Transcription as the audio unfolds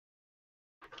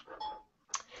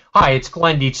Hi, it's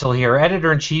Glenn Dietzel here,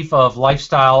 editor-in-chief of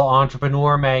Lifestyle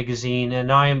Entrepreneur magazine, and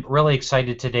I'm really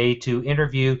excited today to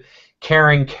interview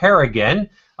Karen Kerrigan,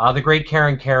 the great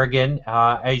Karen Kerrigan.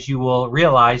 As you will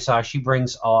realize, she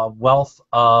brings a wealth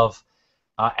of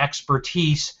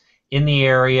expertise in the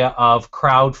area of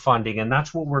crowdfunding, and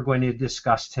that's what we're going to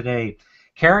discuss today.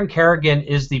 Karen Kerrigan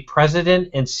is the president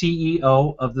and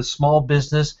CEO of the Small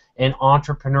Business and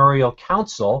Entrepreneurial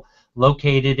Council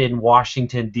located in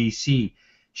Washington, D.C.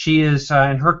 She is,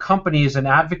 and her company is an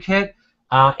advocate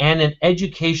and an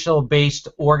educational-based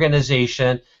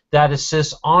organization that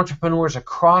assists entrepreneurs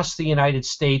across the United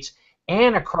States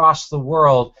and across the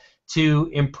world to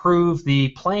improve the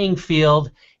playing field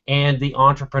and the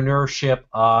entrepreneurship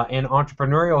and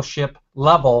entrepreneurship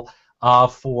level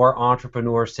for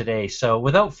entrepreneurs today. So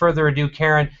without further ado,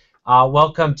 Karen,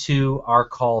 welcome to our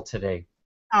call today.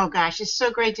 Oh gosh, it's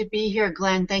so great to be here,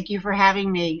 Glenn. Thank you for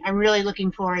having me. I'm really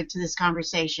looking forward to this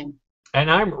conversation. And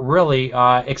I'm really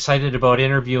excited about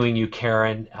interviewing you,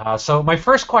 Karen. So my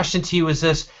first question to you is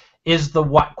this, is the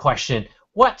what question.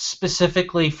 What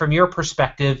specifically, from your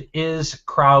perspective, is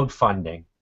crowdfunding?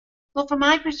 Well, from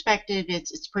my perspective,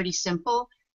 it's pretty simple.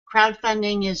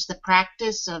 Crowdfunding is the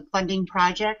practice of funding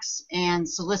projects and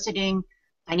soliciting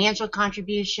financial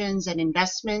contributions and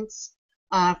investments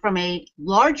from a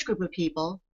large group of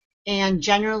people, and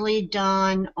generally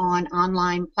done on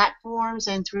online platforms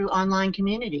and through online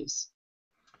communities.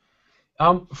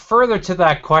 Further to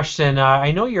that question,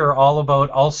 I know you're all about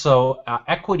also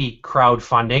equity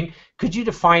crowdfunding. Could you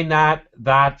define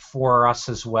that for us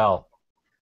as well?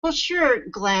 Well, sure,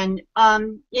 Glenn.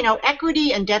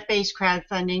 Equity and debt-based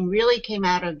crowdfunding really came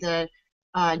out of the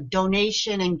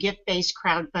donation and gift-based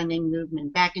crowdfunding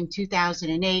movement back in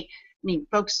 2008. I mean,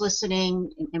 folks listening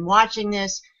and watching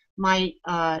this might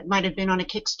have been on a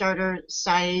Kickstarter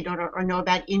site or know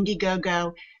about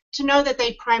Indiegogo to know that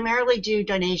they primarily do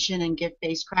donation and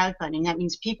gift-based crowdfunding. That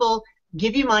means people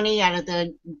give you money out of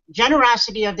the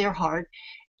generosity of their heart,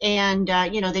 and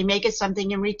they make it something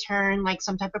in return, like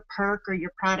some type of perk or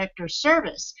your product or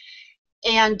service.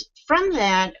 And from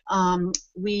that, our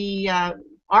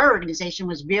organization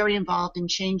was very involved in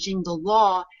changing the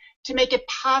law to make it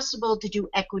possible to do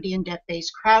equity and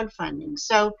debt-based crowdfunding.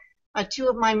 So two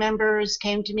of my members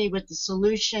came to me with the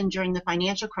solution during the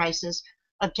financial crisis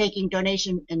of taking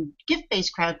donation and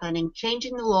gift-based crowdfunding,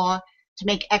 changing the law to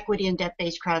make equity and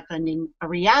debt-based crowdfunding a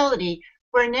reality,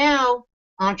 where now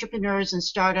entrepreneurs and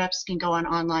startups can go on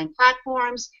online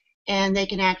platforms and they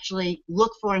can actually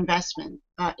look for investors,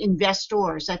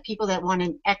 people that want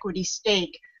an equity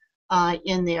stake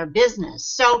in their business.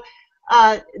 So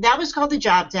that was called the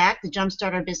Jobs Act, the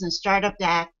Jumpstart Our Business Startup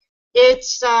Act.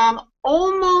 It's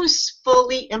almost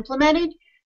fully implemented.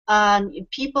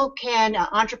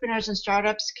 Entrepreneurs and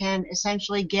startups can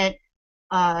essentially can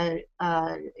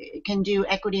do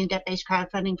equity and debt-based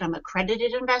crowdfunding from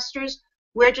accredited investors.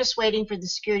 We're just waiting for the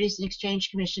Securities and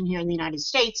Exchange Commission here in the United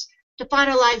States to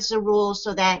finalize the rules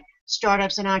so that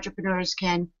startups and entrepreneurs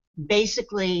can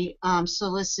basically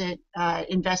solicit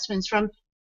investments from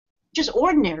just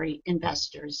ordinary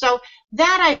investors. So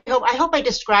that I hope I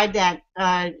described that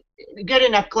good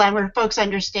enough, Glenn, where folks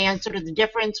understand sort of the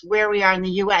difference where we are in the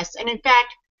U.S. And in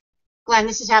fact, Glenn,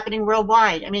 this is happening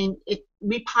worldwide. I mean,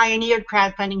 we pioneered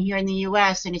crowdfunding here in the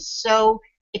U.S., and it's so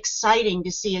exciting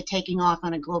to see it taking off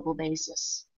on a global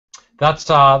basis.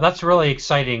 That's really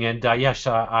exciting, and yes,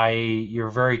 you're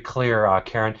very clear,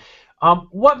 Karen.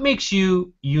 What makes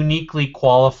you uniquely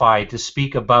qualified to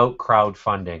speak about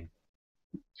crowdfunding?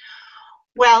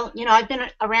 Well, I've been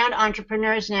around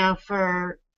entrepreneurs now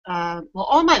for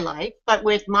all my life, but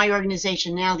with my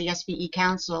organization now, the SBE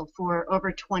Council, for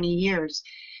over 20 years.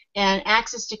 And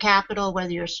access to capital,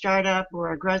 whether you're a startup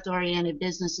or a growth-oriented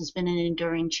business, has been an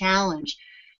enduring challenge.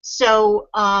 So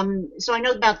I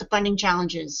know about the funding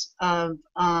challenges of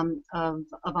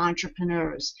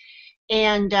entrepreneurs.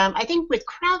 And I think with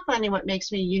crowdfunding, what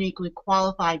makes me uniquely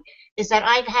qualified is that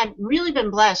I've really been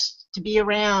blessed to be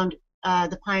around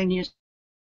the pioneers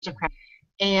of crowdfunding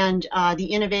and the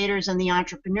innovators and the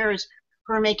entrepreneurs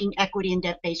who are making equity and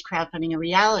debt-based crowdfunding a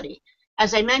reality.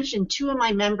 As I mentioned, two of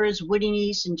my members, Woody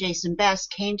Neese and Jason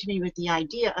Best, came to me with the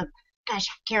idea of, gosh,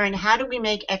 Karen, how do we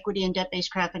make equity and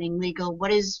debt-based crowdfunding legal?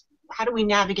 How do we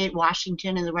navigate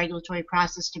Washington and the regulatory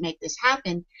process to make this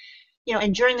happen?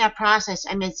 And during that process,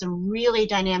 I met some really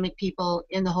dynamic people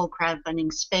in the whole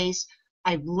crowdfunding space.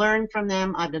 I've learned from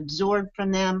them. I've absorbed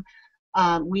from them.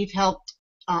 We've helped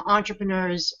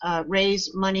entrepreneurs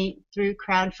raise money through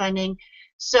crowdfunding.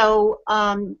 So,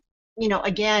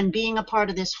 again, being a part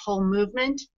of this whole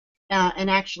movement and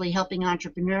actually helping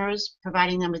entrepreneurs,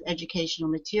 providing them with educational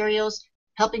materials,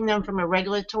 helping them from a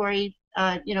regulatory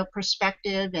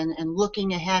perspective, and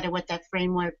looking ahead at what that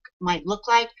framework might look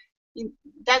like.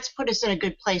 That's put us in a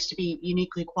good place to be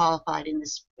uniquely qualified in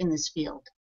this field.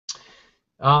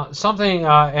 And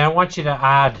I want you to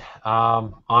add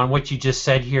on what you just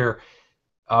said here,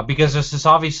 because this is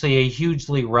obviously a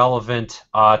hugely relevant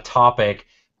topic,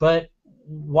 but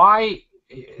why,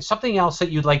 something else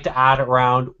that you'd like to add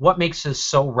around what makes this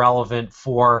so relevant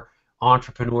for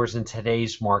entrepreneurs in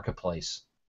today's marketplace?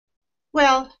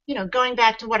 Well, going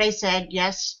back to what I said,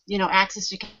 yes, access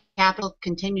to capital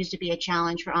continues to be a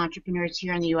challenge for entrepreneurs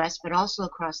here in the U.S., but also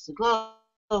across the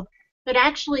globe. But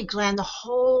actually, Glenn, the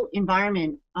whole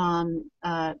environment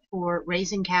for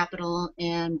raising capital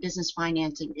and business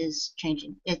financing is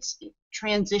changing. It's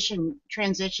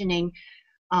transitioning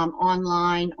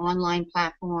online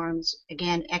platforms,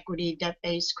 again, equity,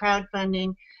 debt-based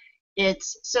crowdfunding.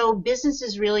 So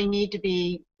businesses really need to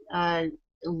be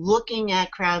looking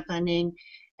at crowdfunding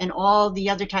and all the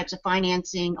other types of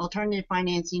financing, alternative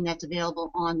financing that's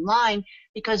available online,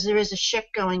 because there is a shift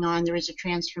going on. There is a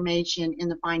transformation in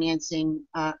the financing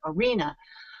arena.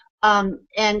 And,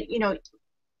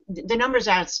 the numbers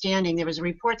are outstanding. There was a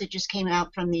report that just came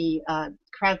out from the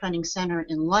Crowdfunding Center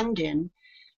in London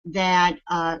that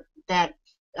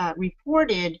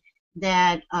reported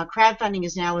that crowdfunding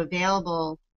is now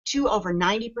available to over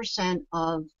 90%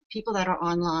 of people that are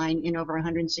online in over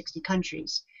 160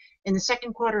 countries. In the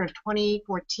second quarter of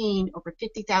 2014, over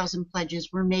 50,000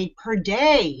 pledges were made per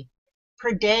day,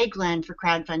 Glenn, for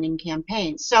crowdfunding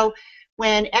campaigns. So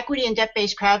when equity and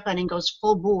debt-based crowdfunding goes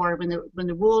full bore, when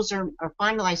the rules are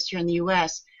finalized here in the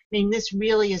U.S., I mean, this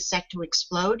really is set to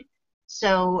explode.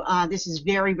 So this is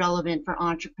very relevant for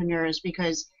entrepreneurs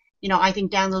because, I think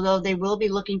down the road they will be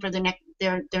looking for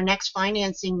their next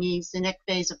financing needs, the next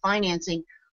phase of financing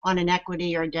on an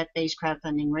equity or debt-based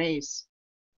crowdfunding raise.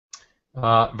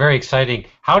 Very exciting.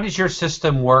 How does your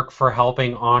system work for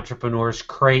helping entrepreneurs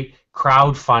create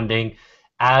crowdfunding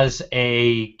as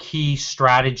a key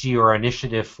strategy or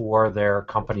initiative for their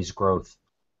company's growth?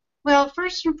 Well,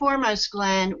 first and foremost,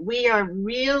 Glenn, we are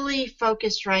really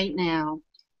focused right now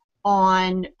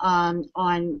on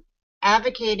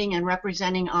advocating and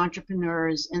representing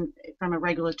entrepreneurs from a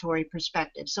regulatory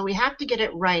perspective. So we have to get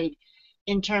it right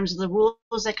in terms of the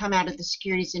rules that come out of the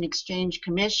Securities and Exchange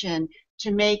Commission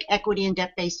to make equity and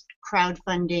debt-based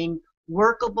crowdfunding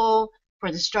workable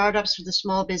for the startups, for the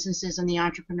small businesses, and the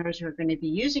entrepreneurs who are going to be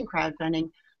using crowdfunding,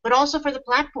 but also for the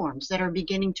platforms that are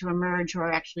beginning to emerge who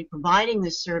are actually providing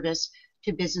this service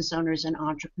to business owners and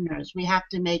entrepreneurs. We have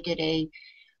to make it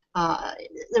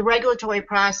the regulatory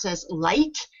process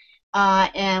light,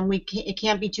 and it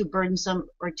can't be too burdensome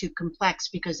or too complex,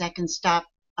 because that can stop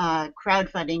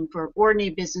crowdfunding for ordinary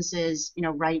businesses,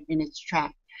 right in its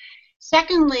track.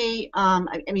 Secondly,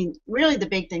 I mean, really the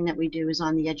big thing that we do is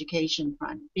on the education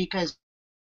front, because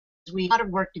we have a lot of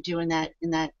work to do in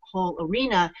that whole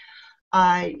arena.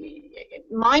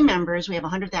 My members, we have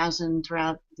 100,000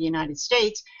 throughout the United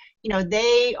States.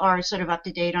 They are sort of up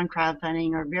to date on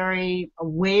crowdfunding, are very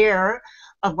aware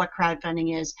of what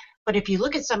crowdfunding is. But if you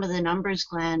look at some of the numbers,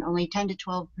 Glenn, only 10 to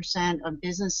 12% of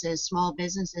businesses, small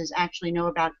businesses, actually know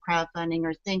about crowdfunding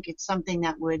or think it's something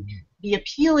that would be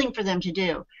appealing for them to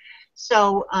do.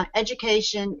 So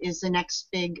education is the next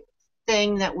big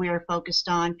thing that we are focused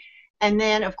on. And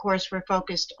then, of course, we're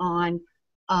focused on,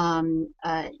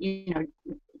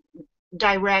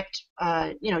 direct,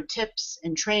 tips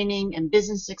and training and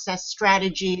business success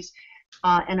strategies,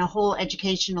 and a whole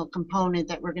educational component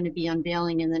that we're going to be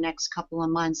unveiling in the next couple of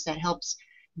months that helps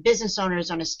business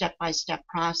owners on a step-by-step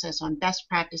process on best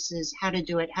practices, how to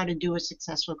do it, how to do a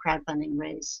successful crowdfunding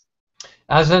raise.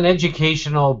 As an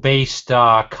educational-based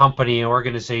company and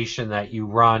organization that you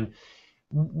run,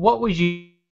 what would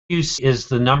you see is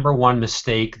the number one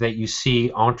mistake that you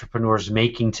see entrepreneurs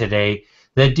making today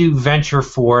that do venture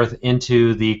forth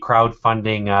into the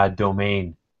crowdfunding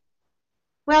domain?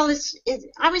 Well,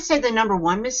 I would say the number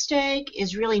one mistake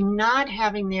is really not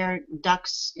having their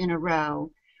ducks in a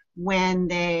row when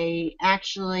they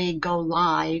actually go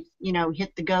live,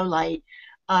 hit the go light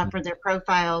for their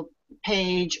profile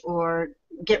page or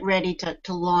get ready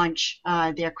to launch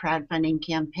their crowdfunding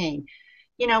campaign.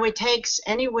 It takes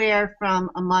anywhere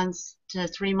from a month to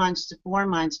 3 months to 4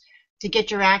 months to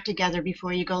get your act together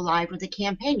before you go live with a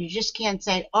campaign. You just can't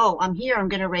say, oh, I'm here, I'm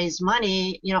going to raise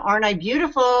money, aren't I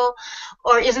beautiful,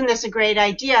 or isn't this a great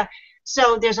idea?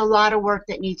 So there's a lot of work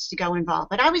that needs to go involved.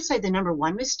 But I would say the number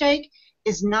one mistake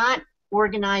is not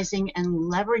organizing and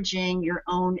leveraging your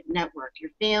own network,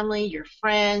 your family, your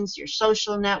friends, your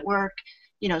social network,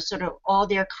 sort of all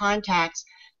their contacts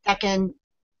that can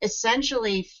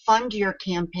essentially fund your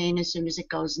campaign as soon as it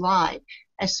goes live.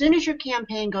 As soon as your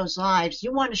campaign goes live,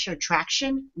 you want to show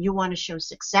traction, you want to show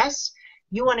success,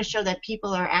 you want to show that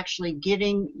people are actually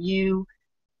giving you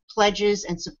pledges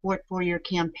and support for your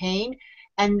campaign,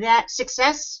 and that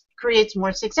success creates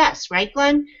more success, right,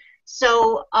 Glenn?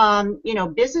 So,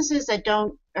 businesses that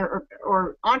don't,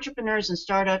 or entrepreneurs and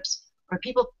startups, or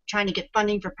people trying to get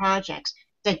funding for projects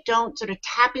that don't sort of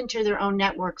tap into their own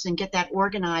networks and get that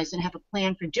organized and have a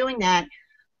plan for doing that,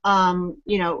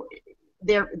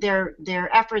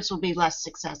 their efforts will be less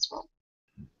successful.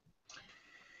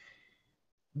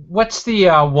 What's the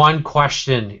one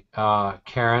question,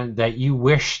 Karen, that you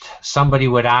wished somebody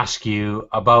would ask you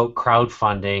about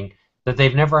crowdfunding that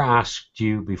they've never asked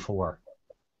you before?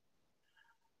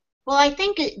 Well, I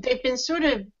think they've been sort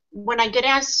of, when I get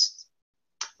asked,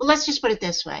 well, let's just put it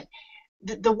this way.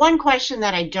 The one question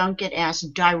that I don't get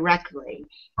asked directly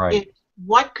is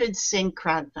what could sink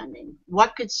crowdfunding?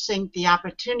 What could sink the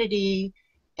opportunity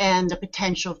and the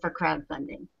potential for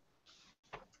crowdfunding?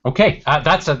 Okay,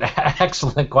 that's an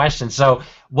excellent question. So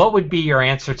what would be your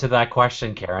answer to that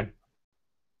question, Karen?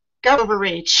 Go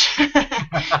overreach.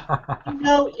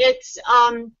 It's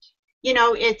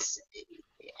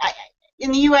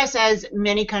in the U.S., as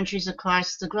many countries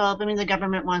across the globe, I mean, the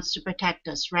government wants to protect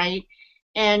us, right?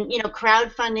 And,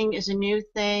 crowdfunding is a new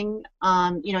thing.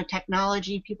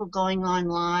 Technology, people going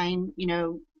online,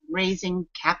 raising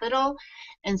capital.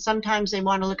 And sometimes they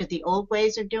want to look at the old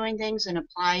ways of doing things and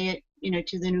apply it,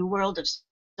 to the new world of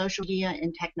social media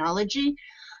and technology.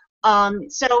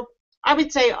 So I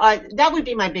would say that would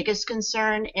be my biggest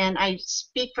concern. And I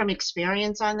speak from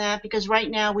experience on that because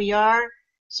right now we are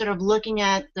sort of looking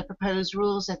at the proposed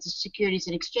rules that the Securities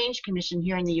and Exchange Commission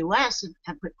here in the U.S.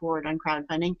 have put forward on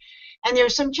crowdfunding. And there are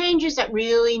some changes that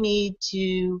really need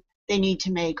to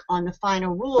make on the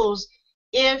final rules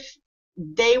if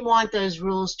they want those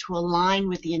rules to align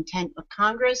with the intent of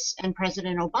Congress and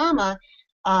President Obama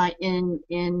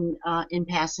in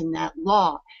passing that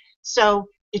law. So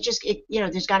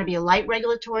there's got to be a light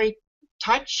regulatory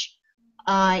touch.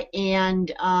 Again,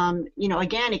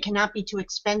 it cannot be too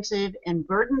expensive and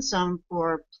burdensome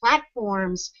for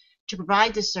platforms to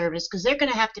provide the service because they're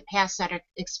going to have to pass that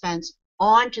expense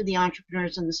on to the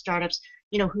entrepreneurs and the startups,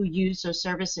 who use those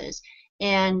services.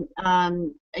 And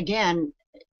again,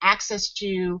 access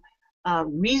to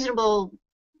reasonable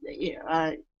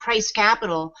price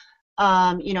capital,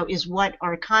 is what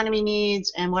our economy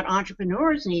needs and what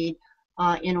entrepreneurs need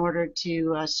in order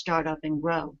to start up and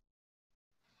grow.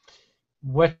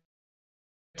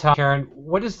 Karen,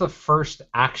 what is the first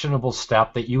actionable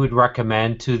step that you would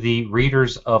recommend to the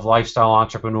readers of Lifestyle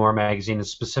Entrepreneur magazine, and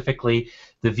specifically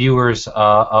the viewers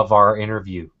of our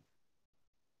interview?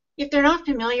 If they're not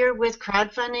familiar with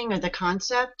crowdfunding or the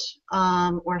concept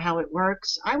or how it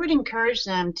works, I would encourage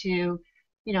them to,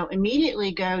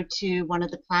 immediately go to one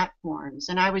of the platforms.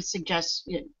 And I would suggest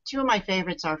two of my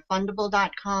favorites are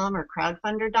fundable.com or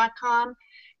crowdfunder.com.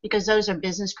 because those are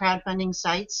business crowdfunding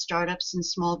sites, startups and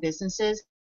small businesses,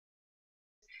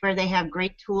 where they have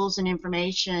great tools and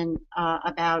information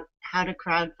about how to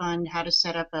crowdfund, how to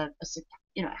set up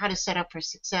how to set up for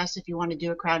success if you want to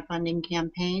do a crowdfunding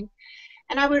campaign.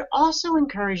 And I would also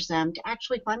encourage them to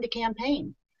actually fund a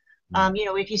campaign.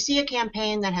 If you see a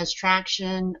campaign that has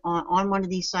traction on one of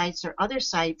these sites or other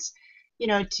sites,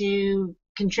 to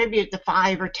contribute the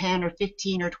 $5 or $10 or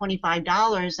 $15 or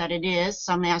 $25 that it is.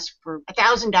 Some ask for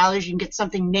 $1,000. You can get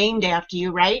something named after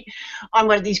you, right, on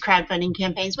one of these crowdfunding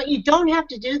campaigns. But you don't have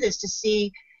to do this to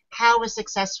see how a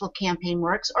successful campaign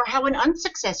works or how an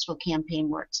unsuccessful campaign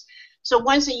works. So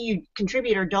once you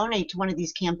contribute or donate to one of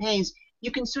these campaigns,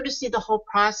 you can sort of see the whole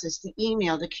process, the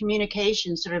email, the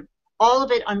communication, sort of all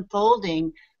of it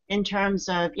unfolding in terms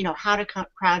of, how to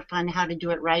crowdfund, how to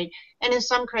do it right, and in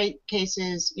some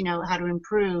cases, how to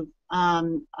improve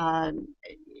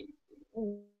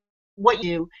what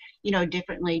you do,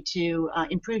 differently to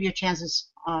improve your chances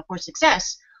for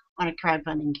success on a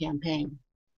crowdfunding campaign.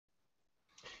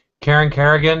 Karen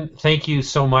Kerrigan, thank you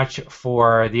so much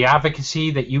for the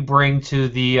advocacy that you bring to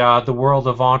the world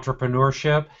of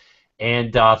entrepreneurship,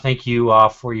 and thank you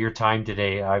for your time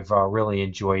today. I've really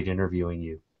enjoyed interviewing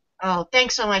you. Oh,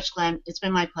 thanks so much, Glenn. It's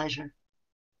been my pleasure.